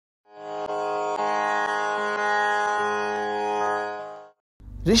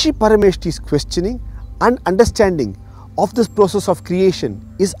Rishi Parameshti's questioning and understanding of this process of creation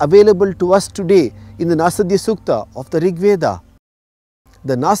is available to us today in the Nasadiya Sukta of the Rig Veda.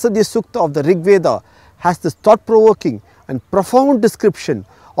 The Nasadiya Sukta of the Rig Veda has this thought-provoking and profound description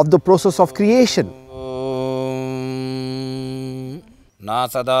of the process of creation.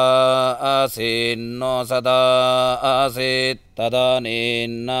 Nasada asit no sada asit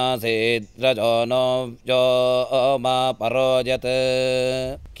tadanin nasit rajano jo ma parojat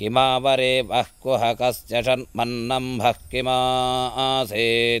kimavare vahkuhakasya mannam bhakima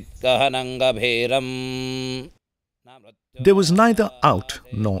asit kahananga bhiram. There was neither out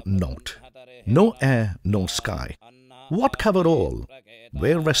nor not, no air nor sky. What covered all?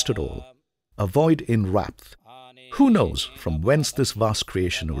 Where rested all? A void enwrapped. Who knows from whence this vast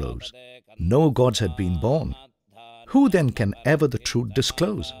creation arose? No gods had been born. Who then can ever the truth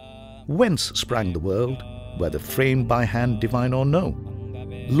disclose? Whence sprang the world, whether framed by hand divine or no?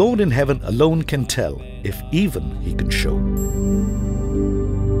 Lord in heaven alone can tell, if even he can show.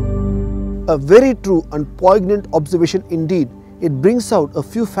 A very true and poignant observation indeed. It brings out a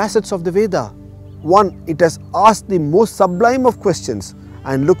few facets of the Veda. One, it has asked the most sublime of questions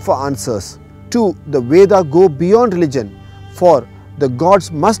and looked for answers. Two, the Veda go beyond religion, for the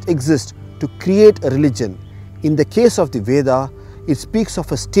gods must exist to create a religion. In the case of the Veda, it speaks of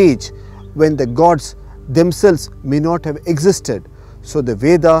a stage when the gods themselves may not have existed. So the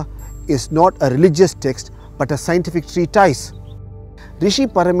Veda is not a religious text but a scientific treatise. Rishi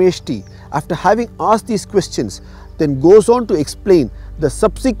Parameshti, after having asked these questions, then goes on to explain the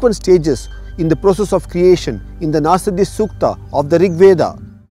subsequent stages in the process of creation in the Nasadiya Sukta of the Rig Veda.